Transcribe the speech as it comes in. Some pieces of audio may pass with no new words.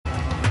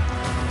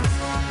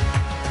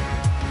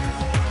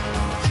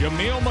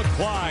Jameel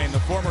McCline, the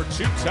former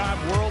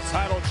two-time world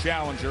title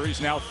challenger.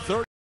 He's now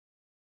 30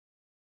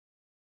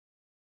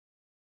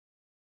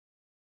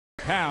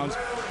 pounds,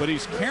 but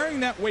he's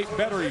carrying that weight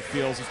better, he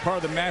feels, as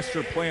part of the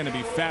master plan to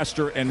be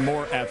faster and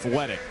more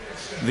athletic.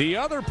 The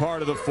other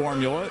part of the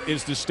formula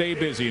is to stay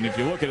busy, and if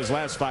you look at his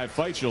last 5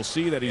 fights, you'll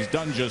see that he's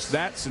done just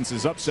that since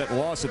his upset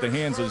loss at the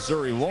hands of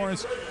Zuri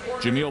Lawrence.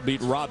 Jameel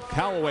beat Rob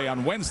Calloway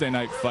on Wednesday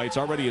night fights,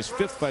 already his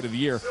 5th fight of the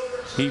year.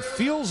 He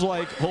feels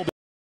like he'll be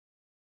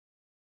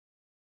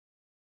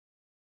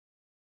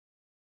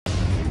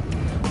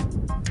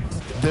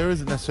there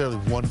isn't necessarily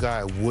one guy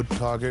I would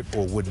target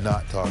or would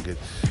not target.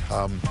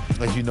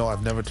 As you know,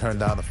 I've never turned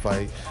down a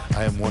fight.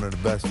 I am one of the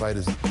best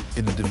fighters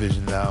in the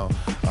division now,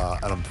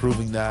 and I'm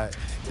proving that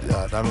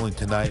not only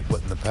tonight,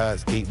 but in the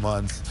past 8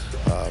 months.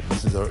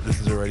 This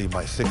is already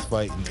my 6th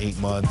fight in 8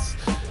 months.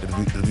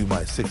 It'll be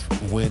my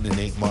 6th win in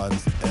 8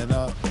 months, and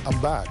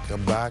I'm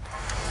back.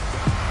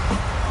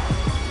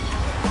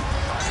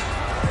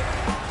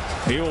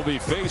 He will be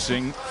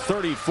facing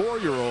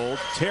 34-year-old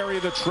Terry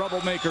the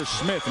Troublemaker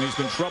Smith, and he's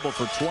been trouble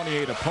for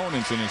 28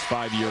 opponents in his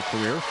 5-year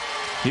career.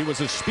 He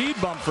was a speed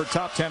bump for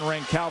top 10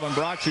 ranked Calvin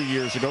Brock 2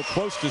 years ago.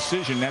 Close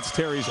decision. That's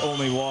Terry's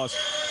only loss.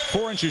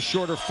 4 inches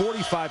shorter,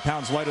 45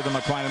 pounds lighter than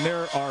McCline, and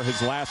there are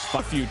his last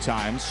fight. A few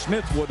times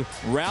Smith would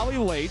rally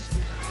late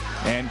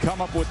and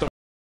come up with the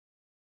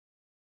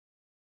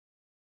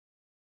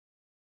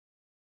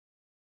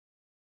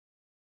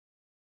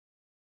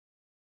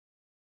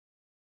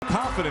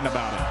confident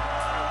about it.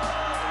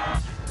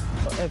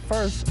 At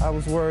first, I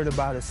was worried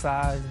about his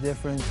size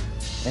difference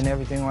and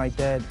everything like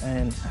that,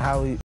 and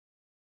how he.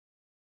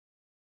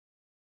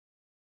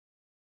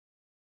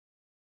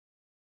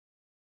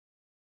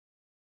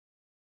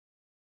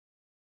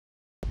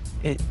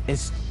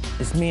 It's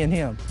me and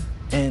him,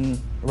 and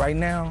right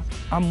now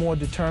I'm more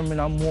determined,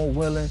 I'm more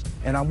willing,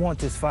 and I want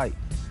this fight.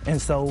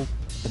 And so,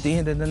 at the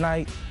end of the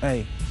night,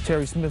 hey,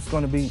 Terry Smith's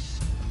going to be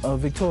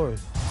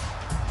victorious.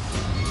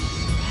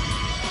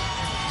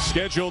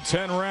 Scheduled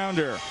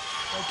 10-rounder.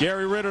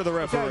 Gary Ritter, the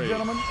referee. Okay,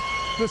 gentlemen,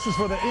 this is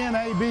for the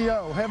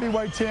NABO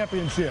Heavyweight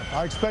Championship.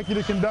 I expect you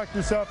to conduct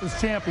yourself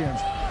as champions.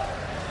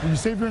 You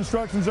received your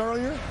instructions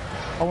earlier.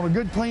 I want a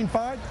good, clean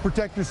fight.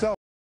 Protect yourself.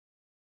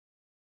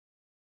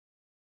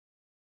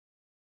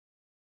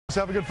 Let's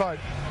have a good fight.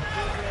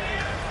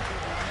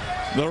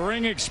 The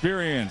ring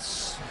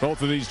experience.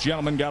 Both of these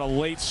gentlemen got a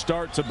late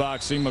start to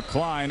boxing.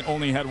 McCline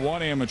only had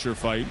 1 amateur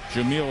fight.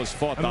 Jameel has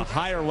fought the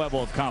higher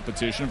level of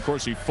competition. Of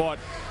course, he fought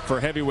for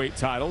heavyweight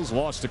titles,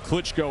 lost to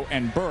Klitschko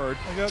and Bird.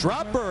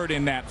 Dropped Bird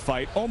in that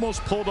fight,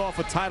 almost pulled off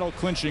a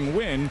title-clinching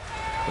win,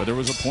 but there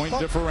was a point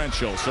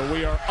differential. So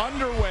we are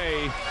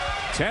underway,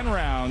 10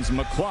 rounds,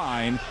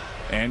 McCline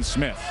and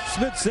Smith.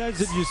 Smith says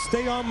if you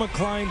stay on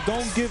McCline,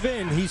 don't give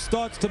in. He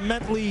starts to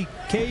mentally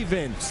cave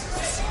in.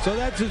 So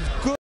that's as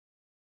good.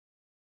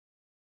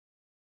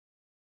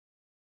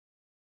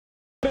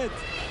 Smith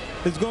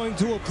is going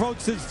to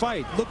approach this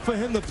fight. Look for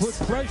him to put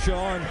pressure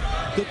on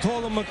the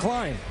taller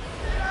McCline.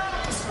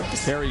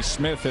 Terry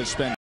Smith has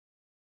spent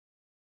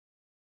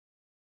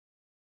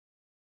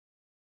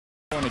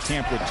in a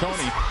camp with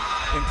Tony.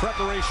 In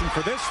preparation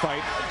for this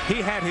fight, he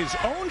had his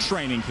own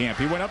training camp.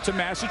 He went up to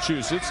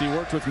Massachusetts. He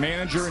worked with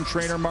manager and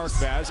trainer Mark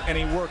Vaz, and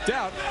he worked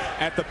out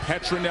at the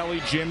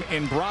Petronelli Gym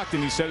in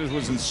Brockton. He said it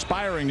was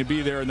inspiring to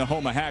be there in the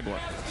home of Hagler.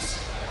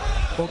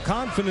 Well,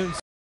 confidence.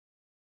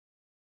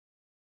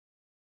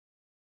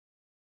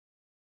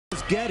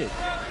 Get it.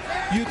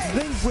 You'd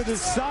think with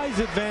his size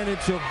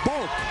advantage of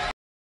bulk,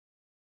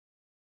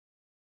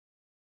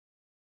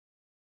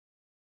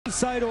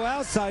 inside or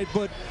outside,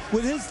 but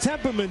with his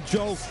temperament,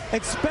 Joe,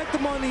 expect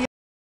him on the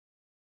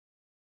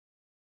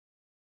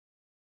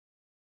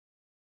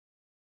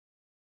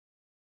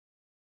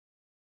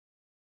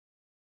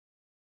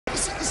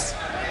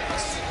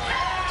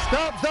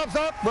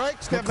Stop,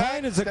 break, step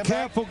back. McCline is a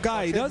careful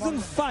guy. He doesn't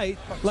fight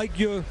like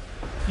you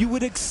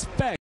would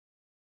expect.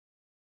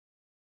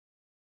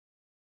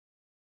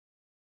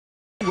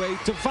 Way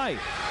to fight.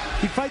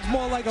 He fights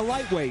more like a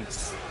lightweight.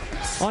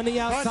 On the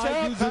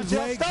outside, uses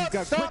legs. He's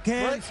got quick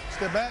hands.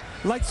 Step back.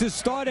 Likes to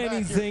start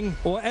anything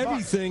or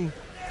everything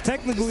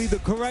technically the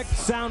correct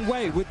sound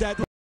way with that.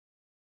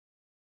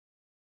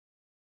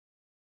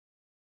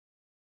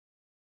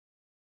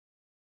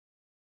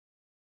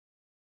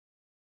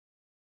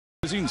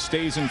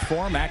 Stays in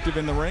form, active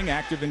in the ring,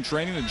 active in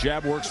training. The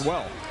jab works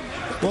well.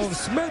 Well, if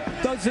Smith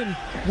doesn't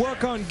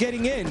work on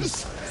getting in,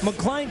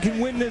 McCline can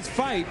win this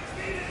fight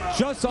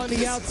just on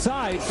the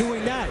outside,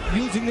 doing that,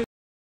 using the.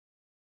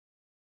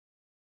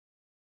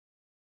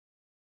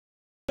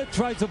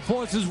 Tries to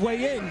force his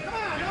way in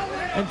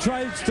and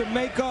tries to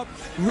make up.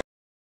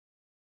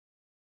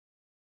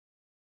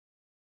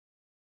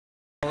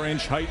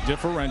 4-inch height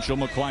differential.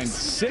 McCline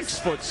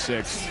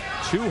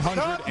 6'6",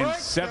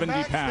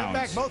 270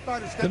 pounds.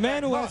 The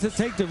man who has to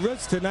take the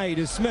risk tonight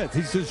is Smith.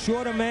 He's the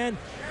shorter man.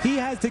 He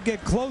has to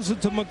get closer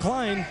to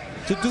McCline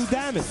to do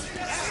damage.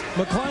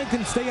 McCline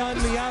can stay on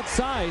the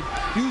outside,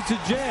 use the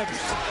jabs,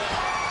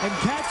 and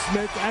catch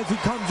Smith as he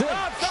comes in.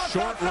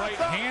 short right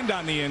hand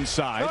on the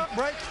inside.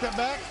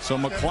 So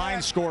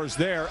McCline scores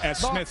there, as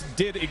Smith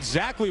did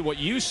exactly what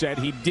you said.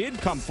 He did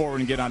come forward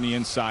and get on the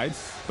inside,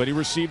 but he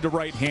received a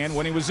right hand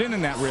when he was in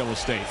that real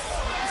estate.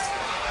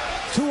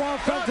 2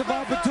 offensive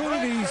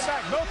opportunities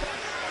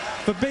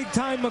for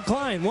big-time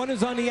McCline. One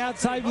is on the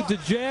outside with the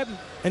jab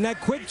and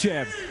that quick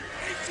jab.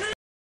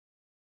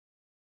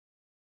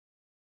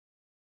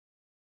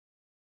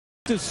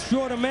 The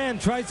shorter man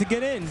tries to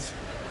get in,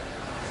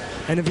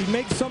 and if he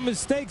makes some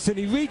mistakes and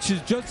he reaches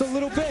just a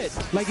little bit,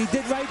 like he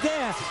did right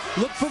there,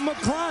 look for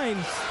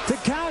McCline to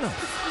counter.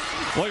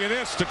 Look at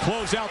this to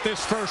close out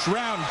this first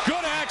round.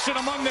 Good action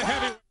among the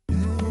heavy.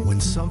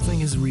 When something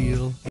is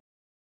real,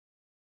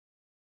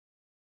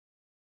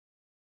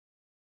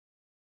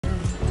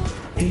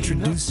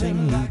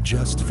 introducing new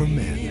Just for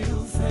Men.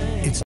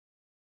 It's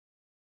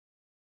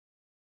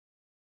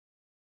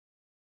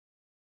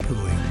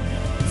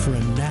for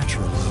a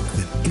natural look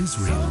that is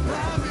real.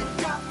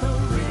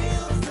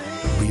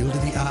 Real to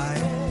the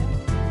eye,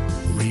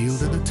 real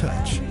to the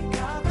touch,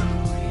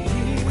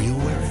 real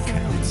where it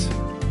counts.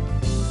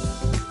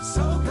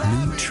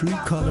 New True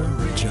Color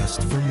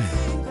Just for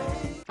Men.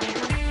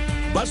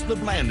 Bust the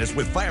blandness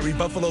with Fiery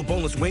Buffalo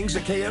Boneless Wings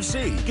at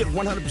KFC. Get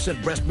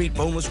 100% breast meat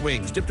boneless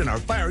wings dipped in our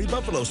Fiery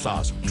Buffalo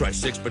sauce. Try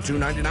 6 for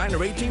 $2.99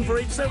 or 18 for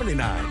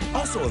 $8.79.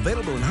 Also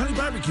available in honey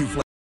barbecue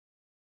flavor.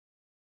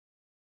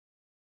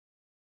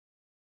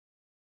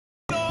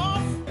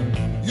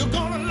 You're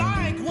gonna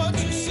like what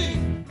you see.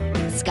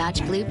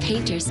 Scotch Blue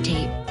Painter's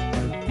Tape.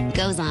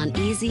 Goes on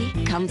easy,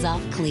 comes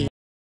off clean.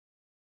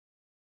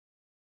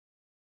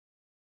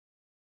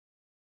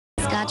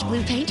 Scotch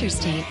Blue Painter's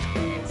Tape.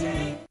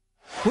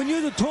 When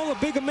you're the taller,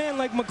 bigger man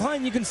like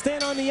McCline, you can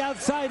stand on the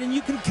outside and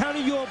you can counter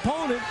your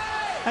opponent,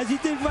 as he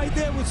did right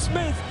there with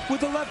Smith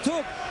with the left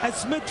hook, as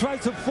Smith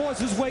tries to force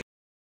his way.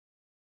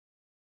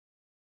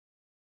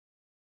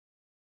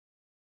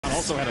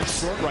 Also had a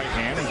short right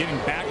hand and getting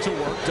back to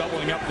work,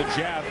 doubling up the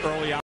jab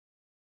early on.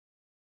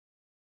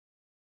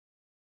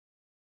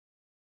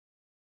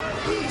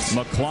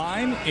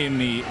 McCline in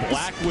the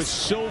black with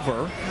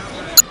silver.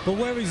 But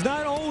where he's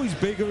not always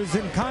bigger is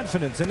in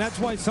confidence, and that's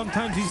why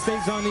sometimes he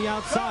stays on the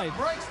outside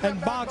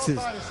and boxes.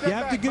 You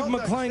have to give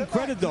McCline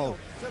credit, though.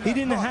 He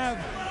didn't have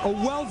a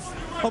wealth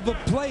of a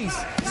place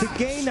to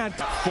gain that.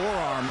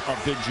 Forearm of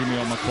big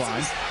Jameel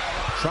McCline.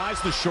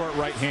 Tries the short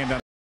right hand on.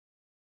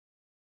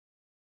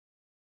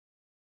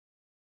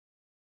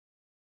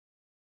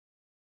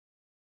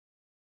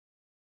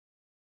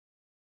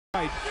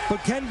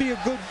 But can be a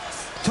good,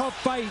 tough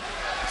fight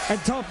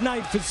and tough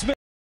night for Smith.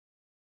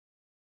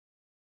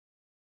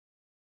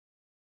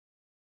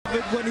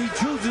 When he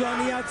chooses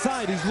on the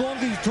outside, he's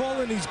longer, he's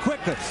taller, and he's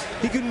quicker.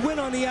 He can win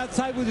on the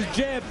outside with his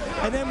jab,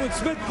 and then when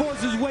Smith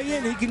forces his way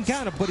in, he can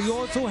counter. But he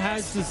also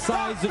has the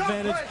size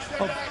advantage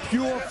of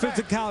pure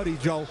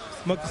physicality, Joe.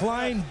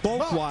 McCline,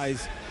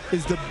 bulk-wise,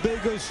 is the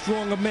bigger,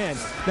 stronger man.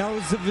 Now,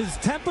 it's of his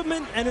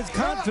temperament and his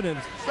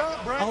confidence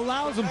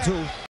allows him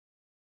to.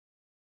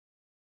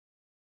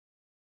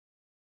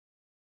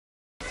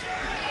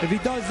 If he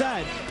does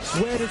that,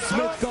 where does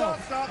Smith go?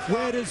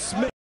 Where does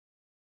Smith?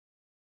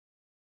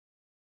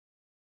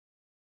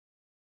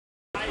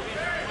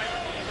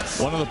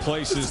 One of the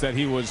places that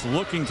he was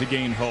looking to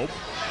gain hope,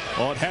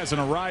 well, it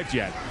hasn't arrived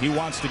yet. He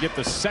wants to get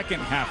the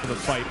second half of the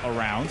fight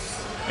around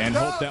and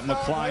hope that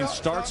McCline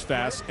starts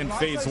fast and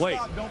fades late.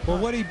 Well,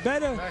 what he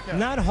better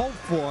not hope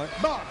for,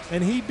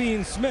 and he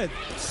being Smith,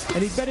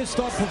 and he better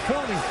start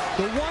performing.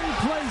 The one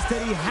place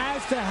that he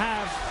has to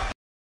have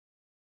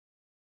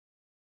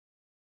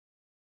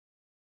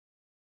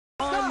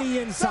on the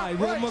inside,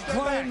 where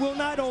McCline will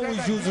not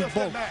always use his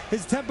bulk.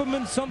 His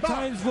temperament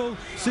sometimes will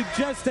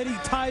suggest that he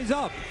ties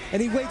up and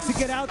he waits to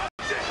get out.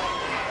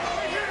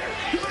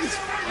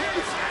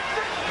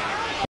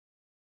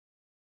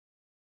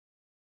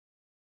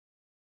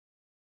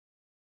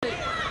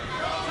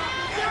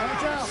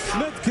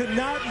 Smith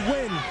cannot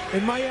win,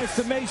 in my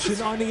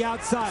estimation, on the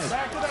outside.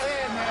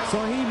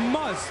 So he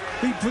must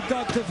be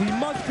productive, he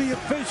must be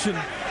efficient,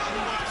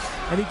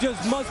 and he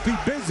just must be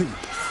busy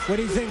when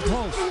he's in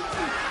close.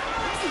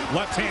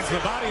 Left hand to the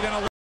body, then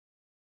a...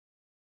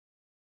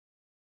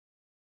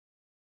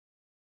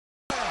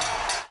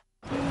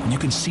 You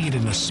can see it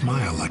in a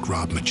smile like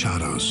Rob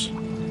Machado's.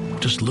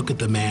 Just look at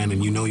the man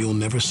and you know you'll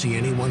never see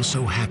anyone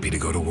so happy to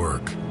go to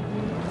work.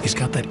 He's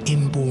got that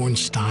inborn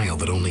style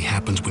that only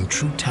happens when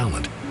true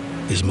talent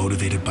is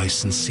motivated by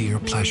sincere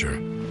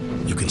pleasure.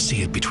 You can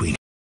see it between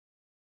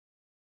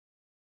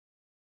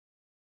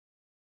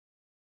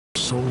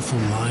soulful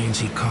lines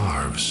he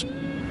carves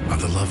are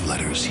the love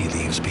letters he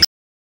leaves behind.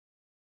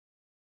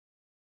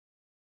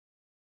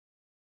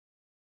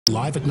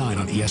 Live at 9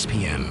 on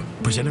ESPN,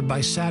 presented by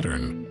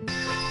Saturn.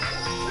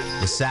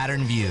 The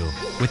Saturn Vue,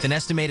 with an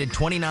estimated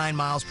 29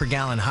 miles per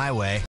gallon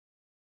highway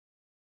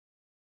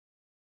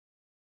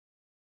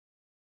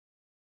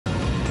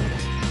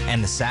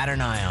and the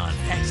Saturn Ion,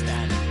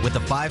 with a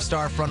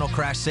 5-star frontal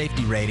crash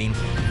safety rating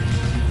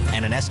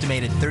and an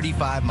estimated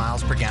 35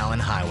 miles per gallon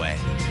highway.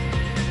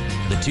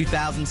 the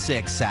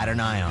 2006 Saturn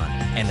Ion,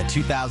 and the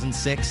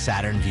 2006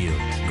 Saturn Vue.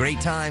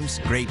 Great times,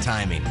 great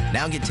timing.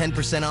 Now get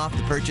 10% off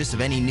the purchase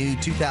of any new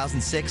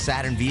 2006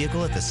 Saturn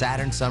vehicle at the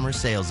Saturn Summer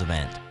Sales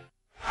Event.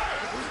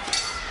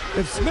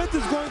 If Smith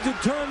is going to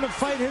turn the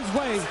fight his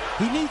way,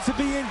 he needs to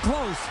be in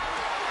close.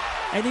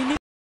 And he needs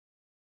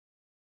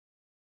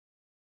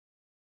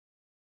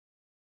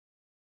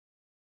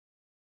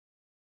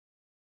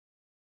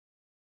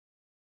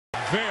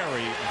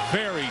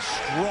very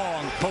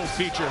strong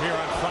co-feature here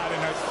on Friday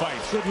Night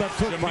Fights. Good left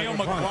hook. Jameel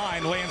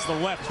McCline lands the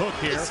left hook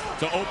here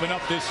to open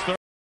up this third.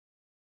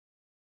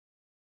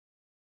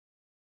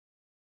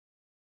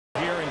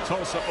 Here in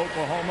Tulsa,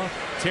 Oklahoma,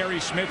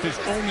 Terry Smith, his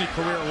only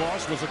career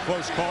loss was a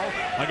close call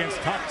against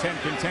top 10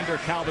 contender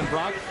Calvin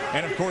Brock.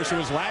 And of course, it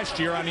was last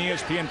year on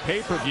ESPN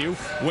pay-per-view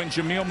when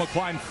Jameel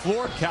McCline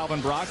floored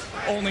Calvin Brock,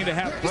 only to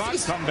have Brock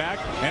come back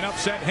and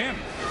upset him.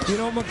 You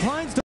know,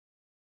 McCline's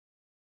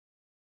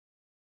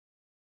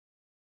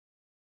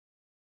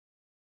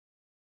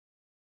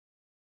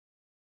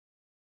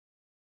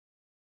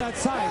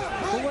outside.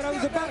 But what I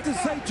was about to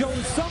say, Joe,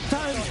 is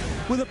sometimes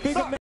with a bigger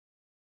man,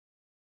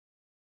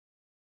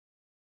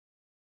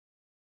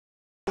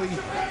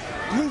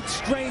 glute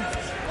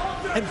strength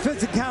and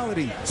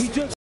physicality, he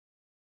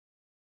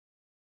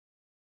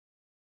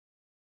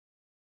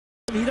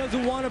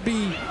doesn't want to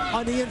be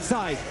on the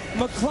inside.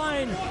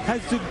 McCline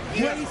has the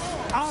great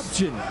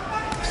option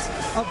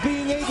of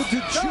being able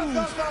to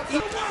choose.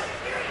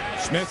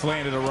 Smith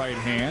landed a right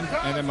hand,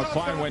 and then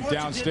McCline went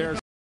downstairs.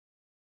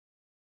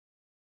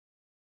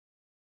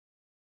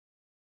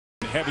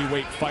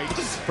 Heavyweight fight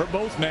for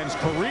both men's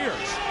careers.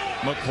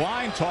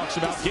 McCline talks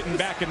about getting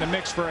back in the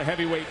mix for a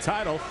heavyweight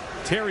title.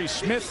 Terry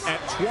Smith at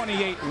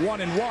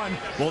 28-1-1.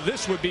 Well,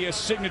 this would be a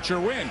signature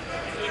win.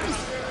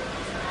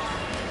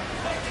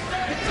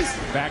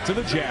 Back to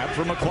the jab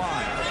for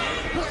McCline.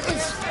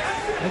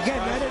 Again,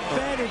 that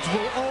advantage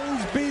will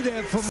always be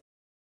there for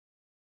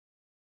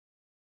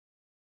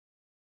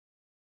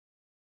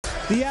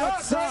the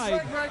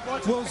outside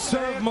will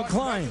serve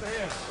McCline.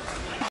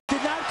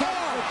 Did not get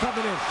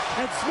coming in,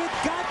 and Smith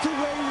got to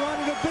where he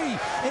wanted to be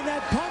in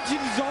that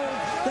punching zone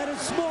that a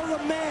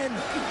smaller man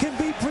can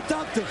be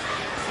productive.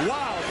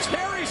 Wow,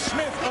 Terry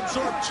Smith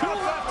absorbed 2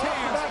 left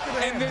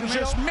hands and then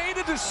just made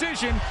a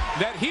decision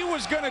that he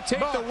was going to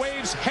take the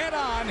waves head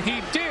on.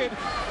 He did,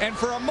 and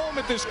for a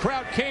moment this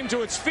crowd came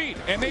to its feet,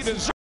 and they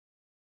deserve.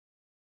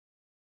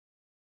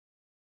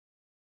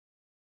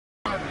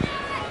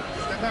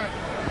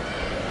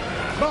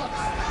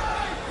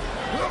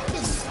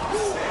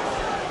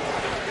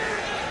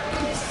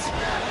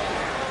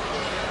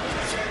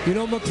 You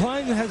know,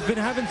 McCline has been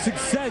having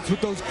success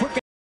with those quick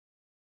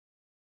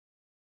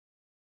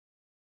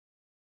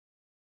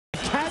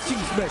catching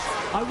Smith.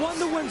 I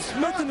wonder when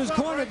Smith in his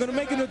corner are going to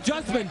make an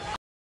adjustment.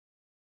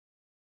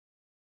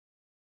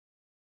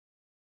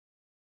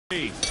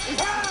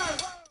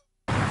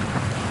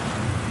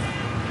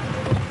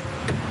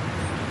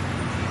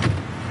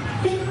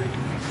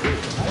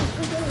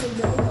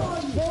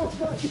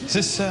 Is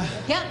this,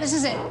 Yeah, this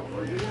is it.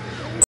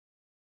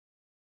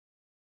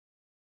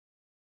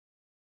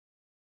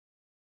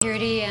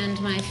 Security and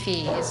my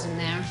fee is in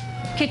there.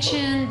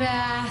 Kitchen,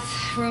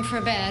 bath, room for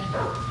a bed.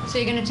 So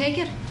you're gonna take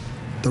it?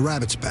 The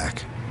rabbit's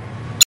back.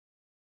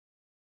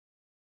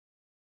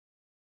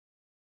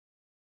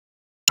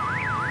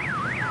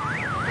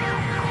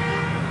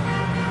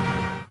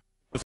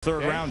 The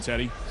third round,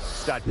 Teddy.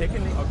 start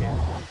picking? Okay.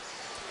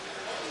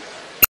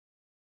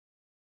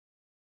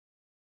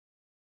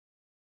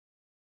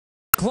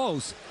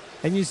 Close,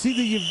 and you see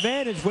the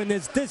advantage when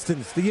there's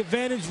distance, the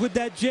advantage with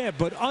that jab,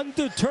 but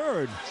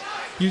undeterred,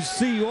 you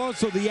see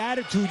also the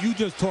attitude you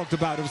just talked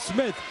about of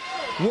Smith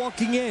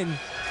walking in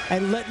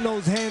and letting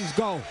those hands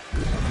go.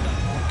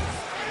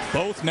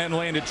 Both men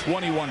landed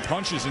 21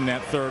 punches in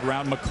that third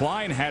round.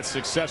 McCline had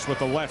success with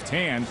the left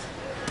hand.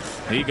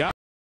 He got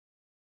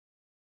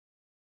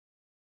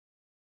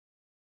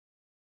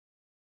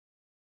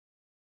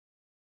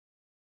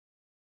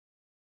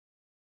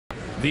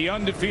the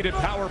undefeated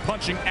power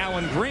punching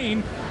Alan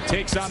Green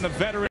takes on the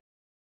veteran.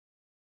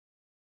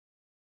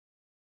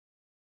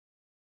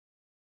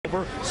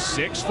 Over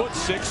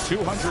 6'6",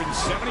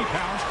 270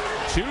 pounds,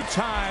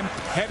 two-time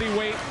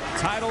heavyweight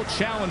title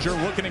challenger,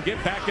 looking to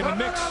get back in the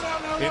mix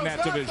in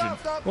that division.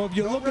 Well, if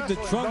you look at the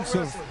trunks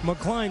of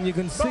McCline, you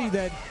can see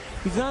that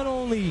he's not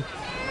only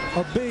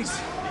a big,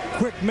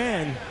 quick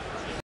man,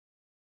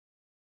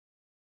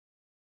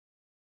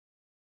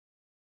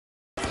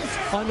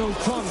 on those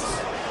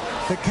trunks,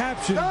 the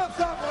caption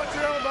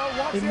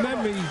in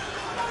memory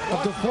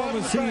of the former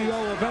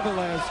CEO of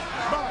Everlast.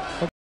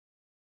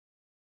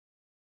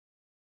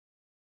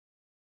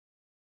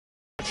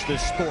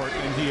 This sport,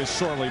 and he is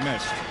sorely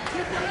missed.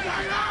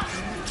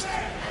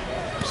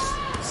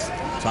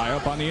 Tie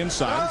up on the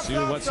inside. See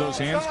who lets those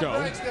hands go.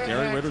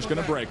 Gary Ritter's going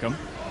to break them.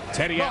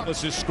 Teddy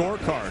Atlas's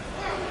scorecard: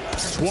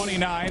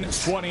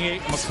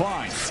 29-28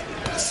 McCline.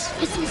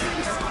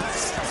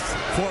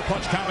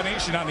 Four-punch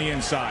combination on the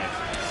inside.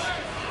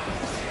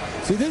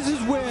 See, this is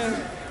where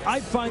I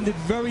find it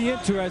very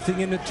interesting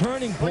in the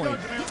turning point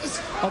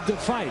of the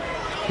fight,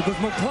 because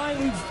McCline,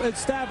 we've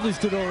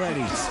established it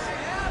already,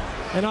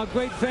 and our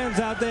great fans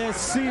out there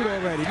see it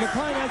already.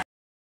 McCline has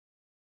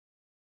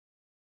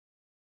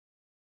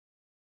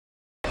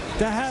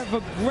to have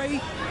a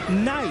great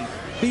night,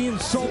 being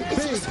so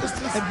big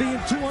and being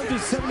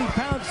 270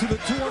 pounds to the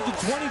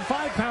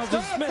 225 pounds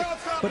of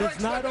Smith, but it's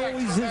not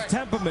always his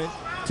temperament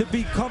to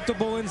be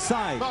comfortable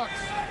inside.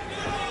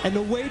 And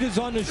the weight is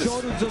on the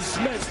shoulders of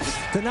Smith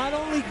to not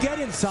only get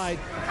inside,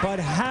 but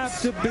have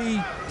to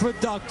be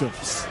productive.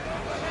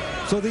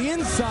 So the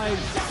inside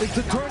is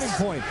the turning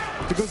point,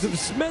 because if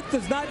Smith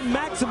does not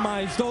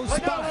maximize those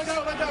spots,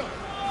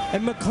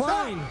 and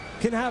McCline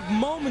can have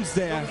moments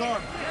there,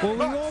 well,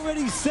 we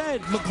already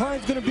said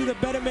McCline's going to be the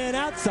better man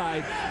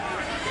outside.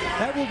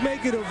 That will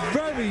make it a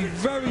very,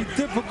 very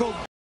difficult.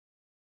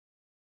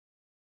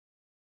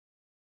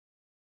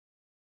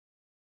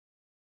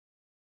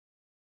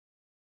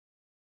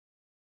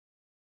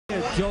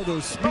 Joe,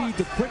 the speed,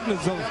 the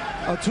quickness of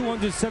a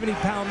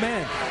 270-pound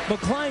man.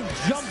 McCline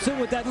jumps in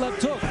with that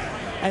left hook,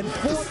 and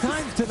 4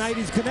 times tonight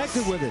he's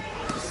connected with it.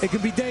 It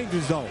can be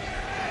dangerous, though.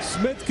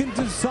 Smith can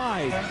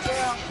decide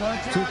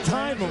to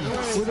time him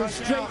with a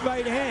straight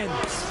right hand,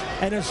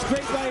 and a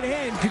straight right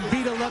hand can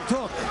beat a left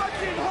hook.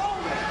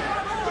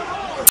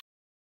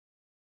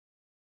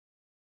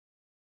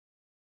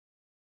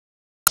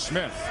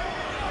 Smith.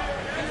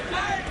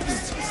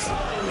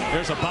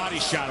 There's a body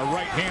shot. A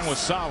right hand was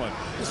solid.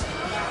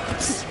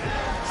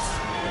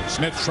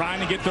 Smith trying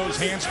to get those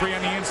hands free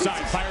on the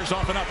inside. Fires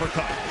off an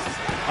uppercut.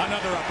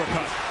 Another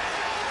uppercut.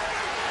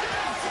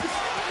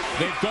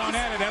 They've gone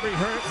at it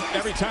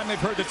every time they've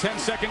heard the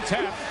 10-second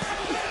tap.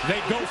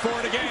 They go for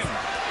it again.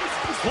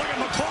 Look at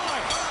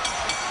McCline.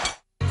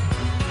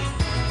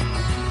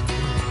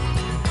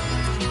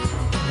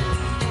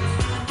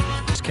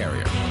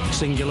 Carrier.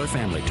 Singular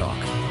Family Talk.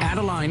 Add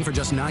a line for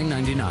just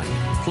 $9.99.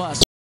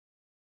 Plus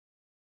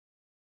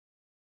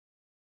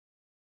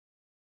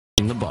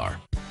the bar.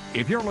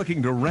 If you're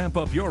looking to ramp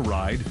up your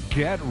ride,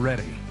 get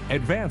ready.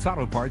 Advance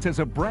Auto Parts has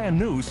a brand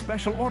new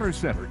special order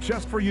center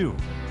just for you.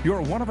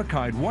 Your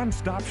one-of-a-kind,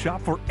 one-stop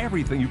shop for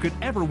everything you could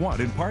ever want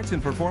in parts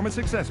and performance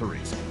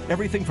accessories.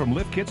 Everything from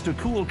lift kits to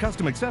cool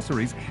custom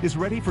accessories is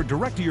ready for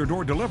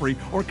direct-to-your-door delivery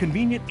or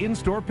convenient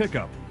in-store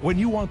pickup. When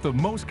you want the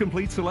most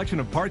complete selection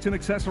of parts and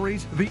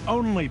accessories, the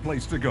only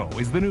place to go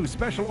is the new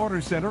special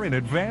order center in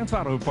Advance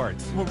Auto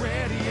Parts. We're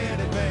ready in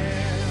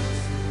advance.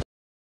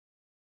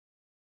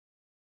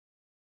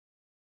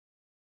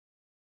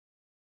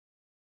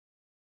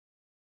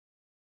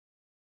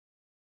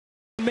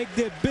 Make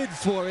their bid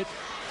for it.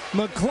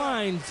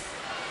 McCline's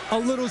a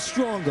little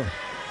stronger.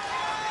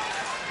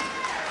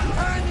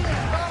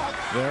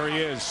 There he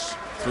is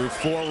through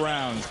 4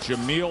 rounds.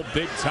 Jameel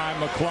Big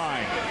Time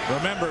McCline.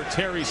 Remember,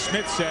 Terry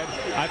Smith said,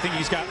 I think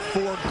he's got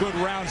 4 good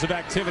rounds of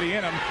activity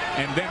in him,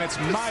 and then it's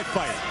my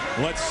fight.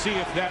 Let's see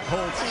if that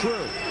holds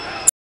true.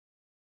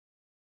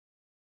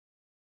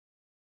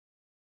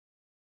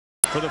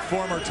 For the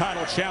former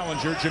title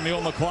challenger,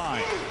 Jameel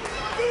McCline.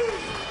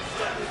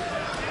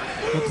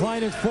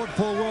 McCline has fought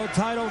for a world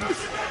title.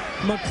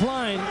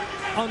 McCline,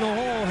 on the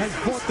whole, has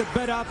fought the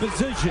better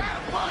opposition.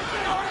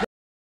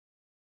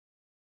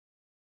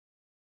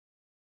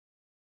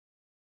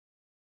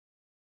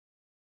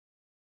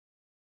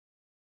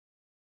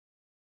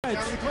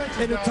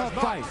 In a tough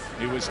fight.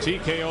 He was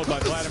TKO'd by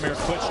Vladimir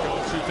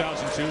Klitschko in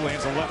 2002,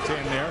 lands a left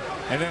hand there.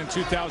 And then in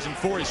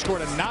 2004, he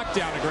scored a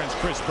knockdown against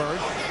Chris Bird,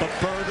 but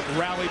Bird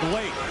rallied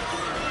late.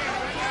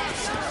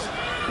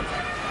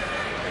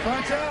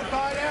 Punch out,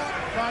 fight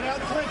out,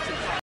 clinches.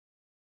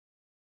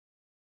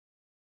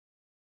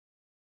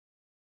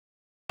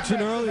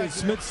 Earlier,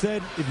 Smith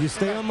said, if you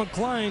stay on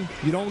McCline,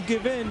 you don't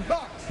give in.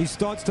 He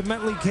starts to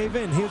mentally cave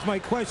in. Here's my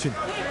question.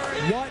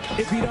 What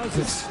if he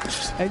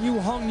doesn't? And you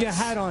hung your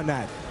hat on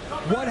that.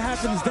 What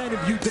happens then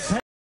if you depend?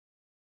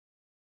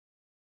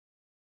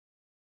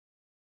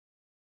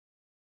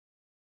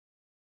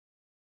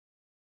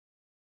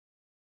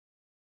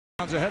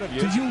 Ahead of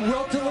you. Do you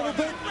wilt a little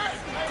bit?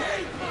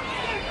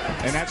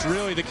 And that's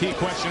really the key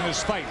question in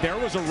this fight. There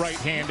was a right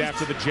hand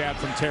after the jab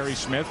from Terry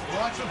Smith.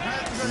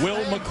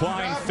 Will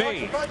McCline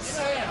fade?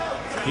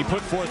 He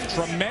put forth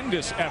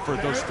tremendous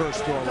effort those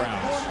first 4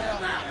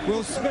 rounds.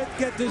 Will Smith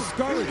get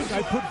discouraged?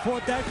 I put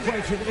forth that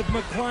question if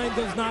McCline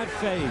does not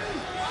fade.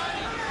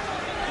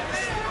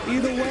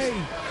 Either way,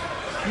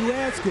 you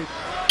ask it.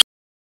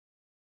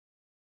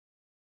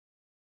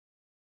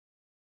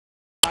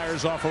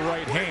 Fires off a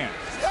right hand.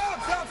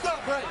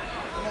 Stop, Brett.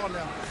 Come on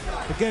now.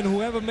 Again,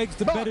 whoever makes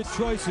the better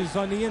choices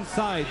on the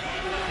inside,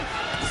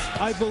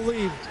 I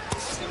believe,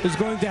 is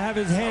going to have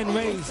his hand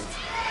raised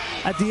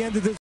at the end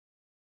of this.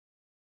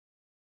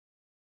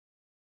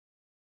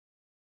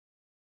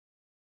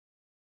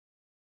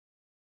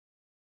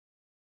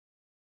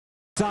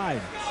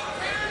 Side.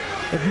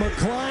 If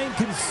McCline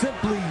can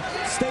simply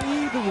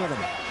stay even with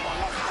him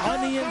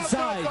on the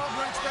inside,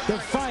 the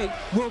fight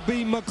will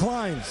be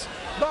McCline's.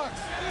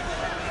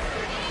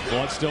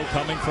 Blood still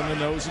coming from the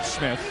nose of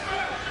Smith.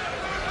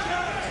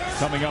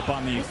 coming up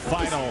on the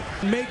final.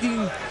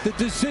 Making the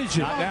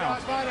decision, not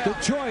now, the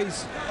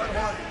choice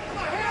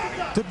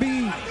to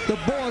be the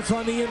boss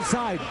on the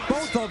inside.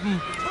 Both of them.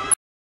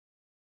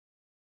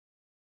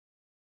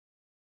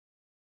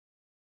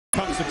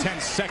 Comes the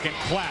 10-second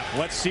clap.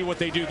 Let's see what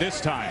they do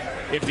this time,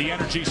 if the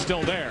energy's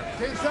still there.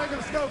 10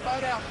 seconds, go,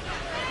 fight out.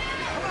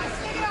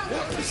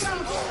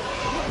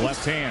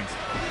 Left hand.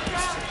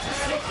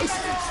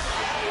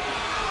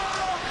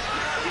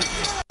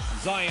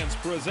 Zions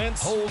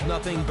presents Hold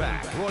Nothing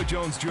Back. Roy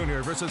Jones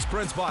Jr. versus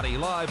Prince Body,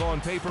 live on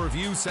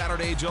pay-per-view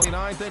Saturday,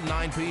 July 9th at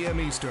 9 p.m.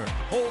 Eastern.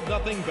 Hold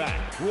Nothing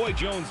Back. Roy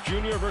Jones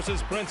Jr.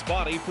 versus Prince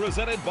Body,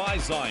 presented by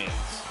Zions.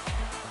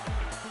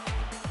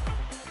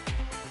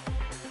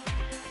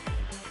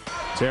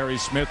 Terry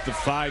Smith, the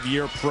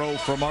 5-year pro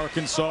from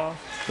Arkansas,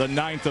 the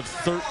 9th of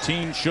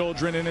 13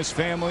 children in his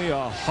family,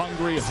 a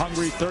hungry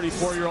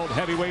 34-year-old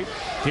heavyweight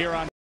here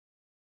on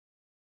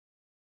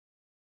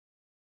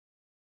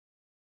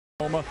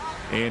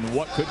in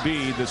what could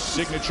be the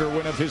signature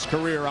win of his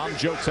career. I'm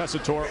Joe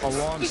Tessitore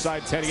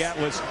alongside Teddy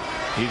Atlas.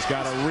 He's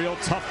got a real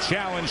tough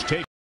challenge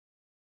taking.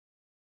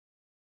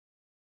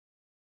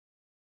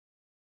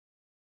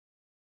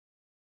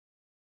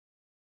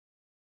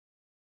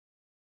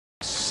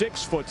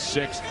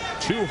 .6'6",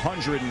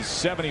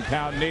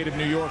 270-pound native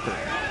New Yorker.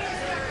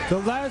 The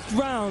last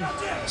round,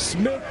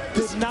 Smith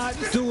did not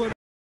do it.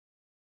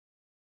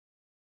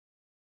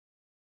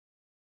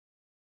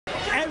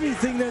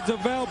 Everything that's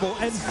available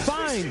and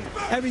find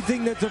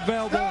everything that's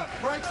available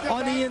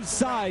on the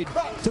inside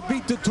to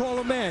beat the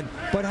taller man.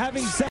 But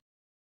having said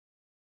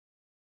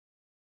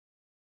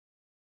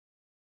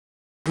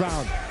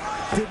round,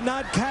 did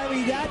not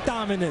carry that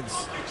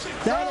dominance.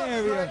 That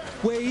area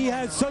where he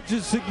has such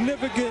a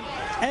significant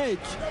edge,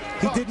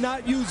 he did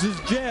not use his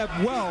jab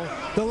well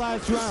the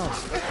last round.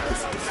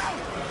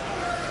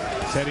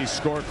 Teddy's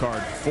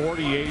scorecard,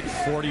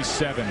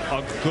 48-47.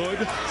 A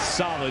good,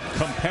 solid,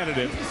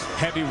 competitive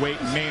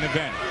heavyweight main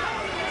event.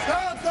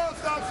 Stop.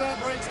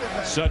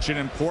 Such an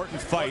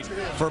important fight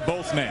for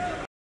both men.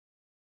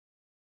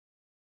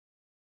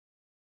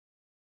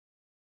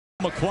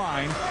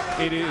 McCline,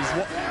 it is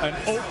an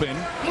open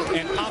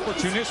and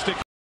opportunistic.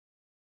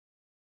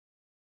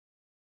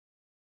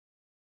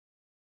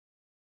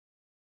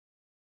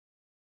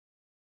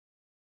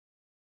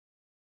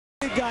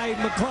 Guy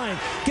McCline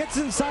gets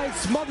inside,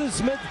 smothers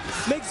Smith,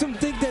 makes him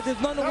think that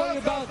there's nothing to worry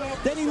about.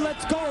 Then he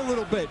lets go a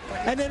little bit,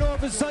 and then all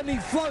of a sudden he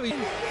flurries,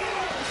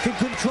 can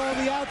control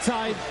the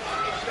outside,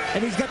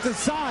 and he's got the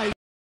side.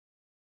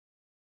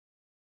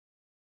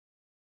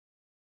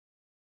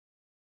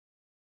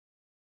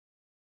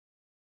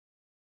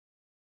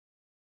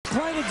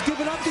 McCline has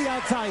given up the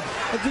outside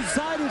and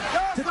decided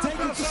to take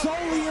it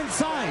solely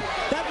inside.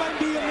 That might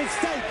be a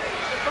mistake,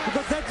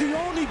 because that's the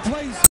only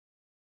place.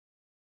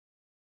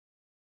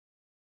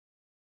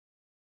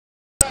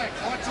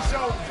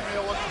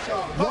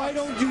 Why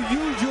don't you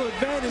use your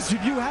advantage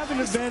if you have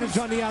an advantage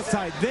on the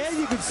outside? There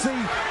you can see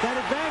that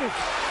advantage.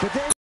 But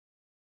then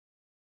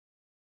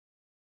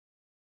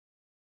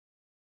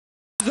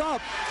he's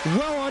up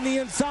well on the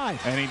inside.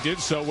 And he did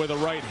so with a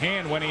right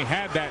hand when he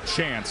had that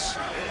chance.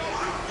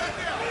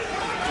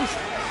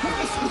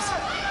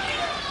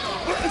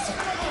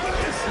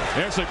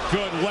 There's a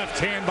good left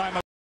hand by McCline.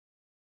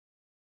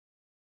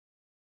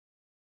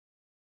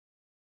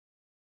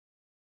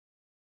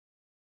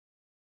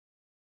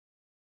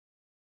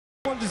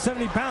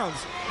 170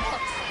 pounds,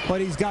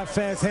 but he's got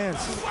fast hands.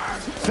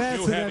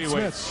 Faster than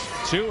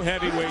Smith. Two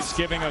heavyweights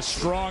giving a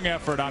strong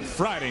effort on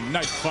Friday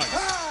night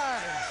fights.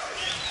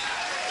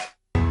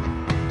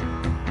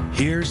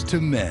 Here's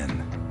to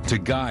men, to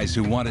guys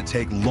who want to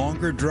take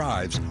longer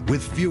drives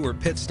with fewer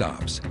pit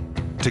stops,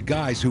 to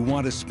guys who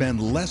want to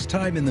spend less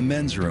time in the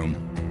men's room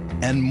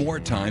and more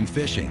time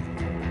fishing.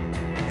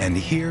 And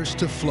here's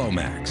to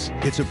Flomax.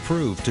 It's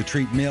approved to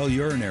treat male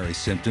urinary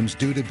symptoms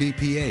due to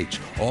BPH,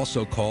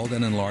 also called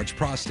an enlarged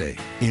prostate.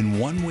 In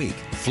 1 week,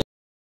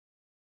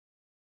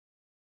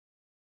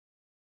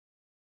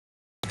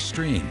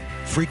 Extreme,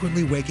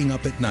 frequently waking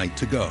up at night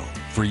to go.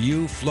 For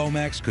you,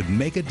 Flomax could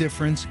make a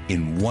difference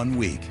in 1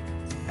 week.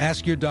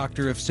 Ask your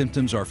doctor if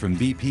symptoms are from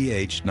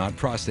BPH, not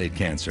prostate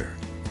cancer.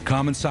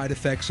 Common side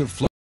effects of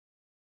Flomax.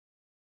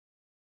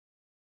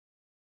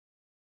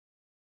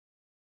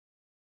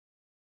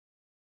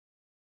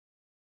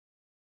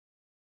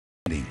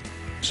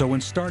 So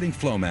when starting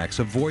Flomax,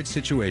 avoid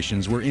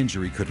situations where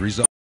injury could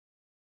result.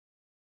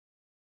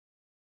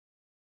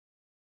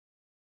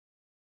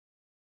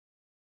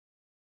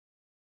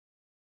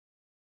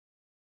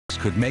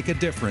 Could make a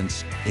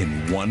difference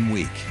in 1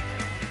 week.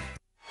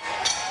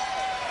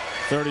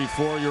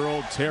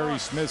 34-year-old Terry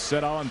Smith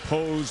said, "I'll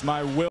impose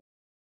my will."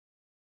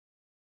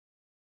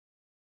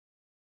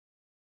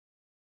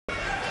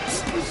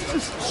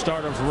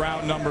 Start of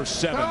round number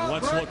 7.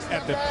 Let's look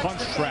at the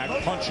punch track.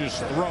 Punches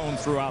thrown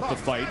throughout the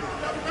fight.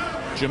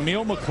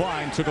 Jameel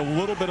McCline took a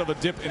little bit of a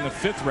dip in the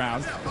 5th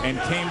round and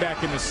came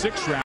back in the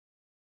 6th round.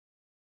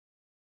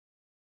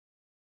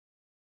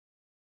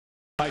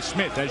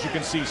 Smith. As you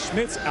can see,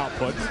 Smith's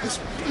output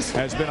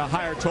has been a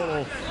higher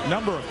total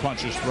number of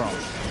punches thrown.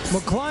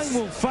 McCline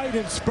will fight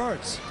in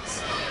spurts.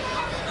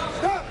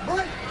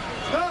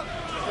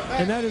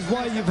 And that is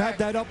why you've had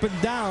that up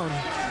and down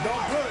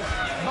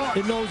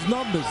in those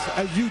numbers,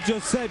 as you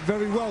just said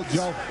very well,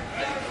 Joe.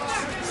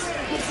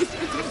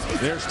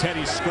 There's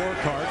Teddy's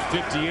scorecard,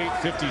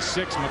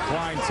 58-56.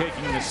 McCline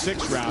taking the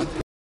 6th round.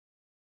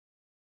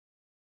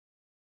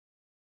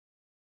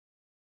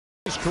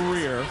 His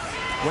career,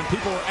 when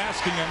people were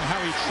asking him how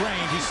he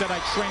trained, he said, I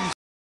trained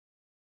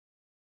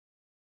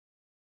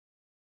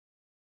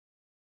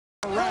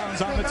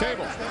rounds on the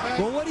table.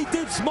 Well, what he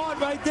did smart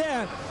right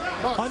there,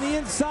 on the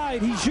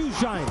inside, he shoe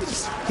shined.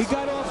 He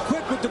got off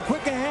quick with the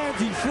quicker hands.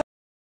 He flew.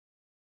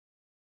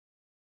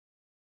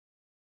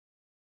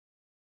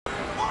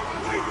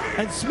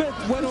 And Smith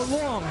went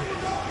along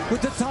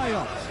with the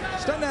tie-up.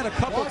 He's done that a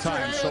couple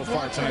times so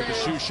far tonight, the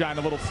shoe shine,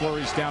 a little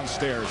flurries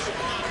downstairs.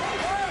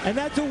 And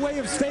that's a way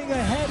of staying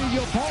ahead of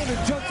your opponent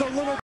just a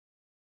little.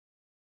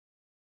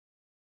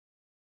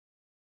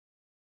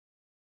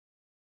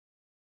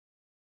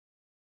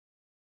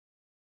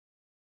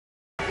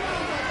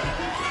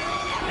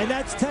 And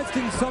that's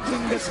testing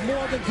something that's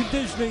more than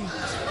conditioning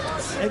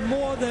and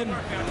more than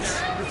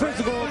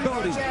physical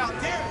ability.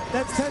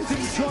 That's testing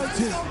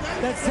choices.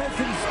 That's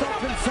testing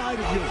stuff inside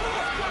of you.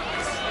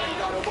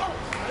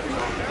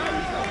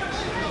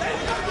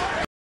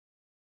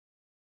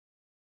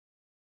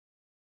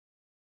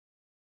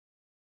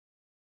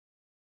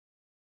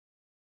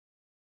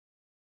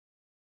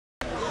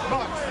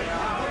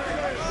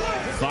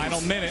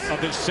 Final minute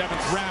of this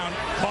 7th round,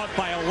 caught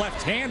by a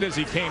left hand as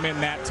he came in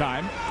that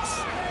time.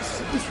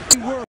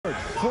 Word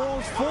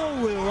falls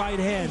forward with a right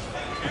hand,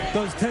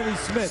 does Teddy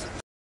Smith.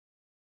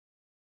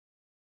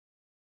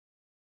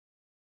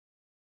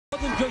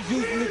 Wasn't just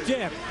using the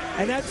jab,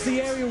 and that's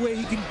the area where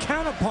he can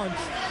counterpunch,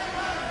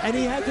 and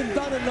he hasn't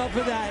done enough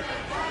of that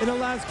in the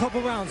last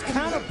couple rounds.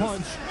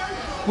 Counterpunch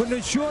when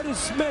the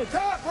shortest Smith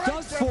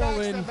does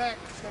fall in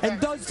and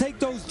does take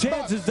those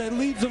chances that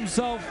leaves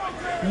himself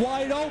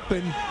wide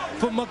open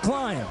for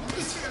McCline.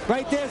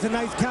 Right there's a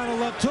nice counter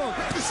left hook,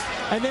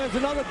 and there's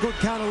another good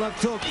counter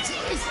left hook.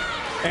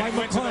 And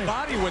went to the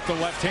body with the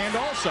left hand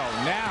also.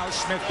 Now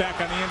Smith back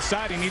on the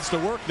inside. He needs to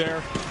work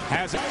there.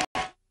 Has it.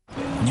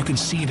 You can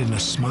see it in a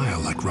smile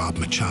like Rob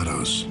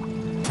Machado's.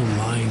 The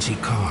lines he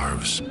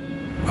carves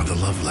are the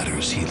love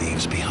letters he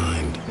leaves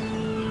behind.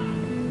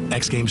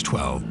 X Games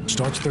 12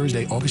 starts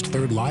Thursday, August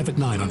 3rd, live at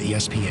 9 on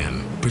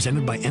ESPN.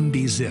 Presented by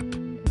MB Zip.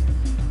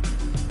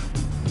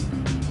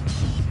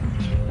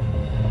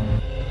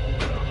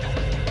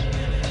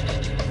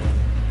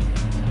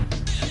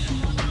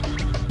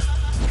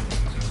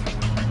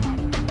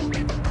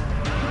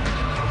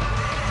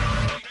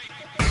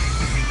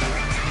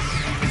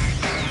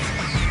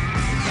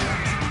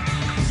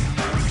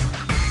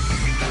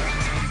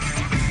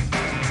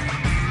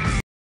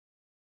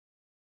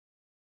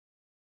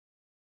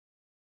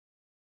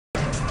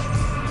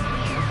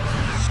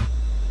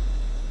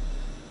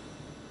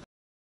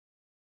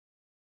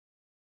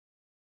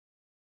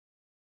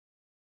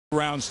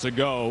 Rounds to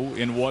go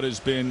in what has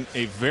been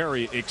a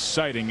very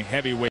exciting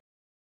heavyweight.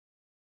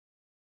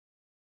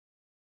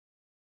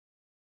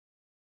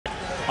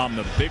 I'm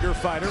the bigger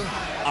fighter.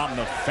 I'm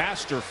the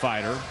faster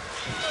fighter.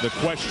 The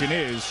question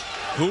is,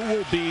 who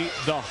will be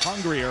the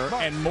hungrier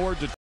and more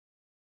determined?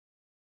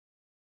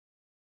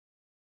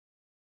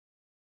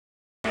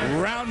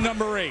 Round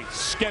number 8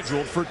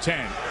 scheduled for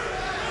 10.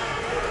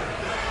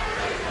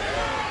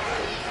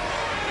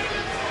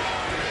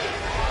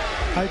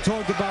 I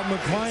talked about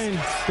McCline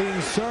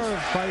being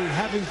served by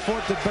having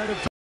fought the better.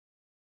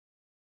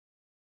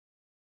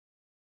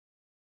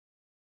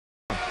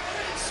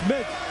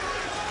 Smith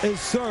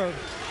is served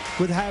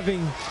with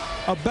having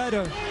a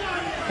better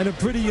and a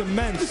pretty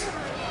immense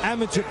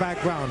amateur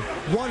background.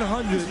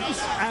 100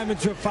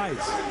 amateur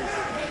fights.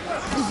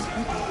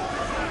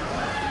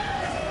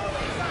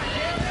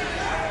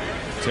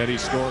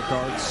 Teddy's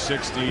scorecard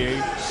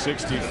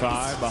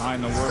 68-65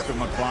 behind the work of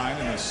McCline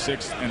in the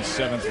 6th and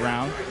 7th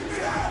round.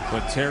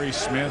 But Terry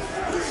Smith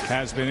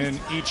has been in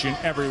each and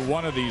every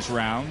one of these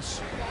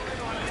rounds.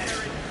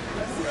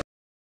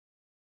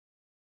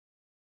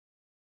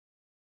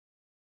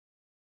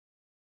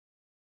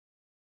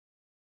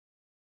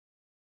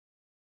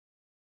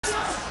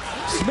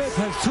 Smith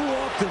has too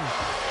often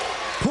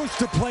pushed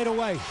the plate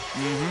away.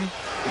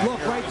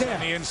 Look right there.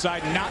 On the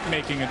inside, not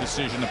making a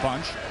decision to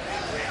punch.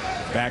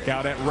 Back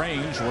out at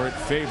range where it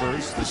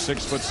favors the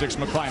 6'6"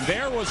 McCline.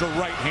 There was a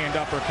right hand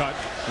uppercut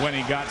when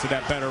he got to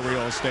that better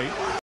real estate.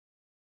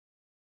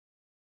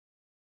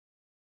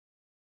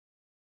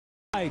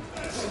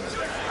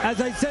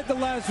 As I said the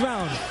last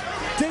round,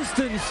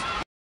 distance.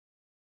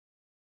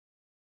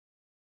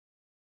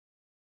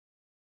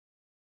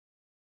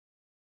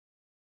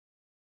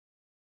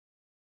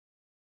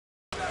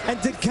 And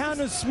to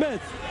counter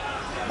Smith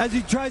as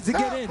he tries to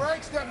get in.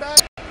 But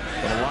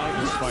a lot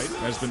of this fight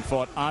has been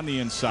fought on the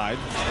inside,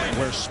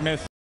 where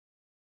Smith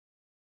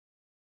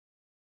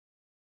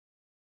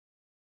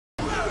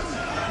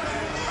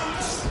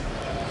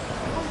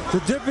The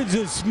difference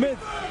is Smith,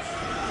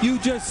 you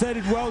just said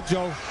it well,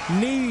 Joe,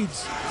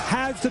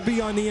 has to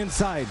be on the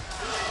inside.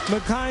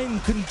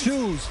 McCline can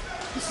choose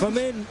from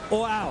in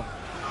or out.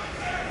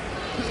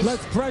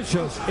 Less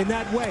pressure in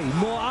that way.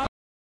 More out.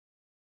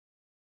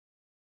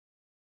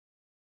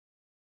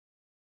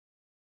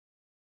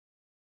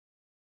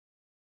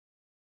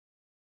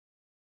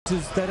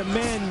 That a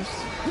man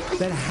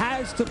that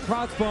has to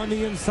prosper on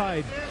the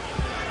inside,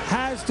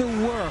 has to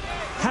work,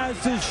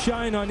 has to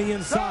shine on the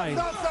inside.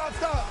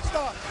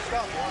 Stop.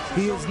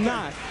 He is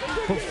not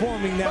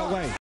performing that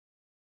way.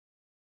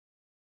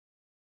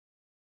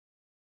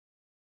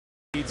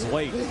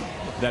 Late,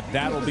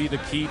 that'll be the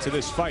key to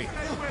this fight.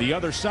 The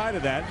other side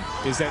of that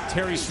is that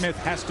Terry Smith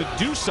has to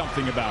do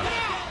something about it.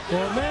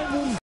 Well, a man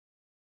will.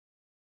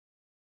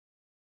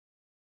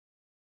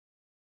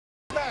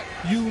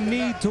 You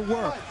need to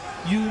work.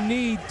 You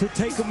need to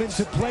take him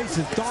into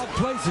places, dark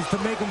places, to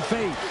make him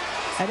fade.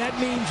 And that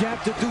means you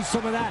have to do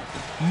some of that.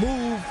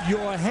 Move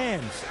your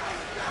hands.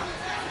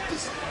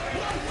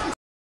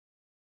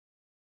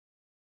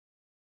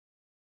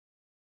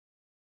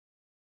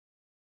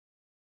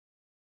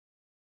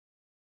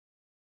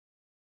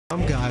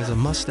 Some guys, a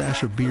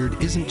mustache or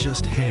beard isn't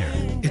just hair.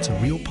 It's a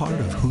real part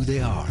of who they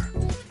are.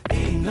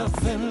 Ain't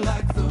nothing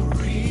like the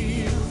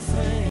real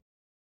thing.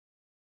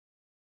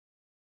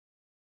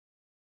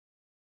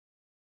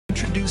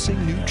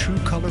 Introducing new True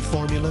Color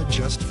formula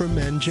just for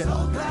men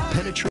gel.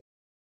 Penetrate.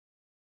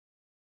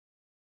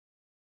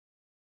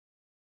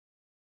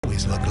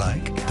 Always look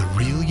like the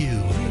real you,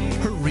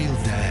 her real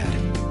dad.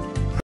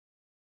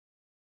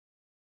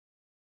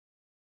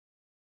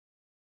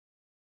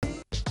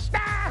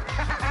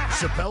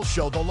 Chappelle's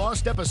Show, The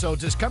Lost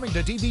Episodes, is coming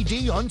to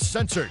DVD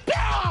uncensored.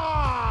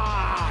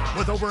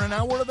 With over an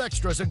hour of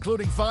extras,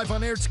 including 5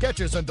 unaired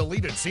sketches and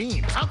deleted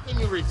scenes. How can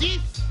you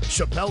resist?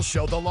 Chappelle's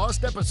Show, The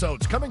Lost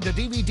Episodes, coming to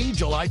DVD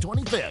July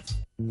 25th.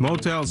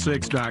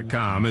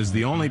 Motel6.com is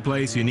the only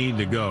place you need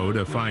to go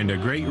to find a